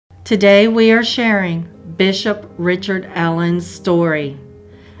Today we are sharing Bishop Richard Allen's story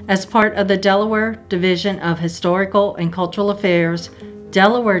as part of the Delaware Division of Historical and Cultural Affairs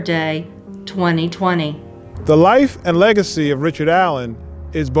Delaware Day 2020. The life and legacy of Richard Allen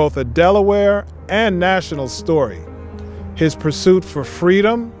is both a Delaware and national story. His pursuit for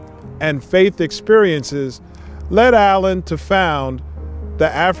freedom and faith experiences led Allen to found the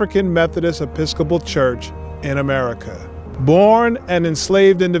African Methodist Episcopal Church in America. Born an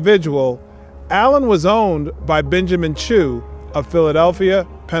enslaved individual, Allen was owned by Benjamin Chew of Philadelphia,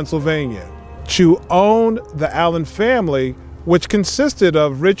 Pennsylvania. Chew owned the Allen family, which consisted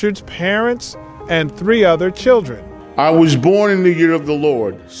of Richard's parents and 3 other children. I was born in the year of the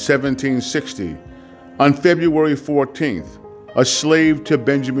Lord, 1760, on February 14th, a slave to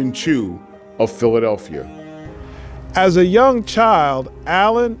Benjamin Chew of Philadelphia. As a young child,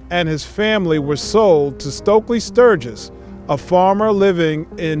 Allen and his family were sold to Stokely Sturgis, a farmer living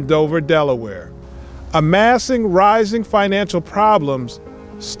in Dover, Delaware. Amassing rising financial problems,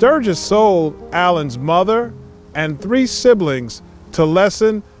 Sturgis sold Allen's mother and 3 siblings to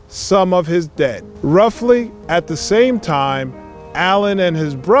lessen some of his debt. Roughly at the same time, Allen and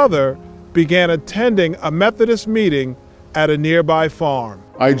his brother began attending a Methodist meeting at a nearby farm.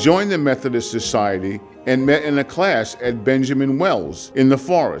 I joined the Methodist Society and met in a class at Benjamin Wells in the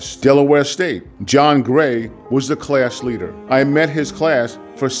forest, Delaware State. John Gray was the class leader. I met his class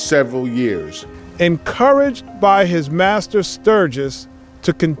for several years. Encouraged by his master Sturgis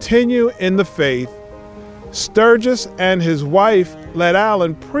to continue in the faith, Sturgis and his wife let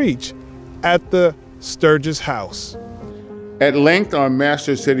Allen preach at the Sturgis house. At length, our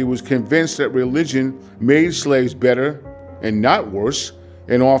master said he was convinced that religion made slaves better and not worse,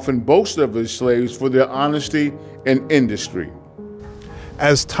 and often boasted of his slaves for their honesty and industry.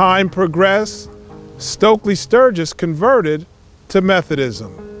 As time progressed, Stokely Sturgis converted to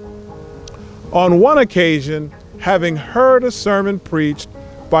Methodism. On one occasion, having heard a sermon preached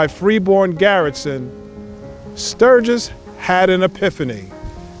by Freeborn Garrison, Sturgis had an epiphany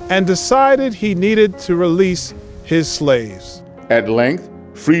and decided he needed to release his slaves. At length,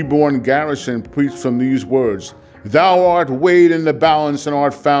 Freeborn Garrison preached from these words, "Thou art weighed in the balance and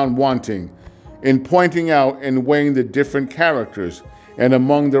art found wanting," in pointing out and weighing the different characters, and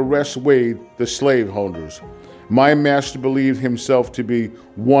among the rest weighed the slaveholders. My master believed himself to be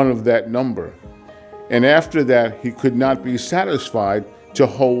one of that number, and after that he could not be satisfied to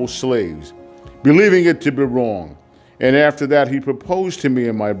hold slaves, believing it to be wrong. And after that he proposed to me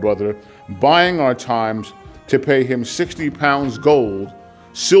and my brother, buying our times, to pay him 60 pounds gold,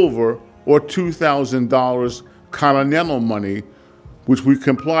 silver, or $2,000 Continental money, which we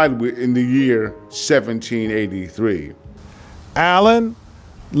complied with in the year 1783. Allen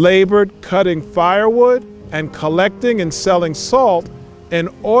labored cutting firewood and collecting and selling salt in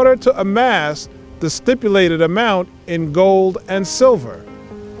order to amass the stipulated amount in gold and silver.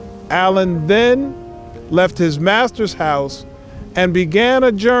 Allen then left his master's house and began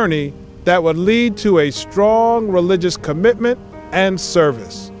a journey that would lead to a strong religious commitment and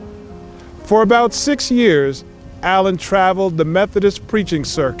service. For about 6 years, Allen traveled the Methodist preaching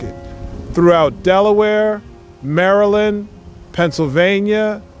circuit throughout Delaware, Maryland,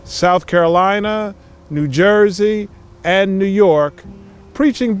 Pennsylvania, South Carolina, New Jersey, and New York,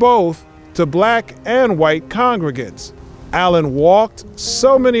 preaching both to black and white congregants. Allen walked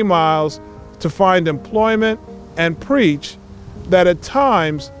so many miles to find employment and preach that at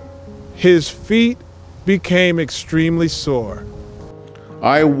times his feet became extremely sore.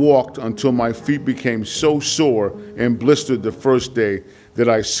 I walked until my feet became so sore and blistered the first day that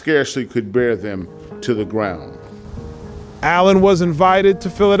I scarcely could bear them to the ground. Allen was invited to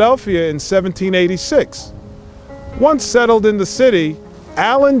Philadelphia in 1786. Once settled in the city,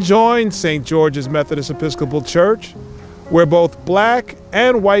 Allen joined St. George's Methodist Episcopal Church, where both black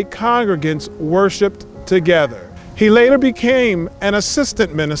and white congregants worshiped together. He later became an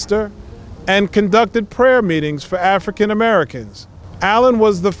assistant minister and conducted prayer meetings for African Americans. Allen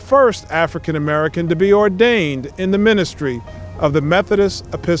was the first African American to be ordained in the ministry of the Methodist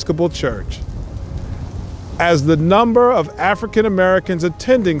Episcopal Church. As the number of African Americans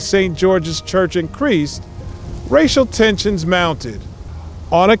attending St. George's Church increased, racial tensions mounted.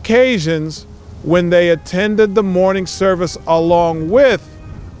 On occasions, when they attended the morning service along with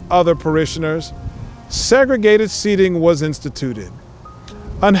other parishioners, segregated seating was instituted.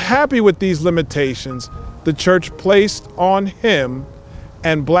 Unhappy with these limitations, the church placed on him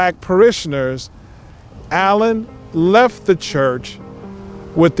and black parishioners, Allen left the church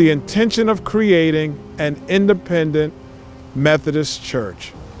with the intention of creating an independent Methodist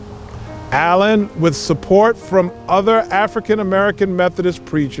church. Allen, with support from other African American Methodist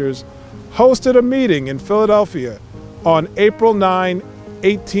preachers, hosted a meeting in Philadelphia on April 9,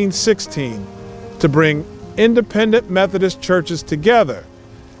 1816, to bring independent Methodist churches together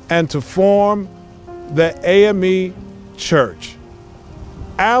and to form the AME Church.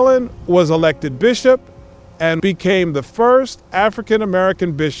 Allen was elected bishop and became the first African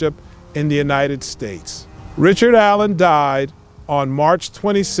American bishop in the United States. Richard Allen died on March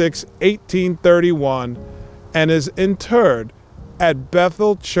 26, 1831, and is interred at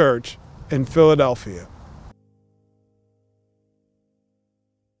Bethel Church in Philadelphia.